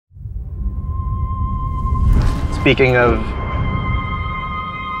Speaking of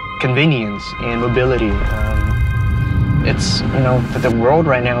convenience and mobility, it's, the world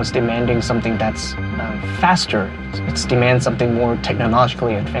right now is demanding something that's faster. It's demanding something more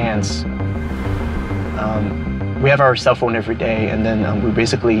technologically advanced. We have our cell phone every day, and then we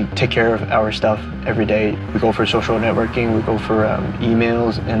basically take care of our stuff every day. We go for social networking, we go for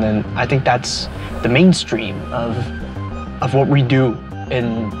emails, and then I think that's the mainstream of what we do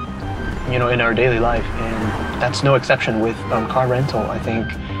in our daily life, and that's no exception with car rental. I think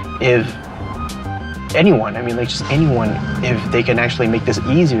if anyone, just anyone, if they can actually make this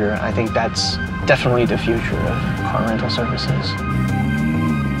easier, I think that's definitely the future of car rental services.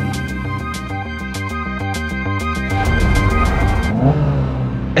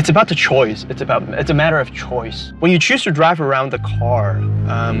 It's about the choice. It's a matter of choice. When you choose to drive around the car,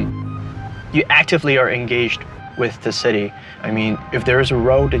 you actively are engaged with the city. If there is a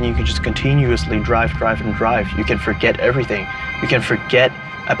road, then you can just continuously drive. You can forget everything. You can forget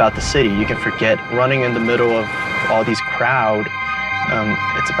about the city. You can forget running in the middle of all these crowd.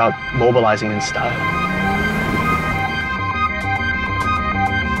 It's about mobilizing in style.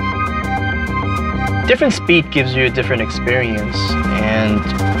 Different speed gives you a different experience, and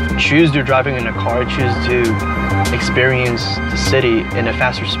choose to driving in a car, choose to experience the city in a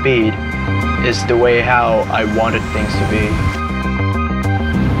faster speed is the way how I wanted things to be.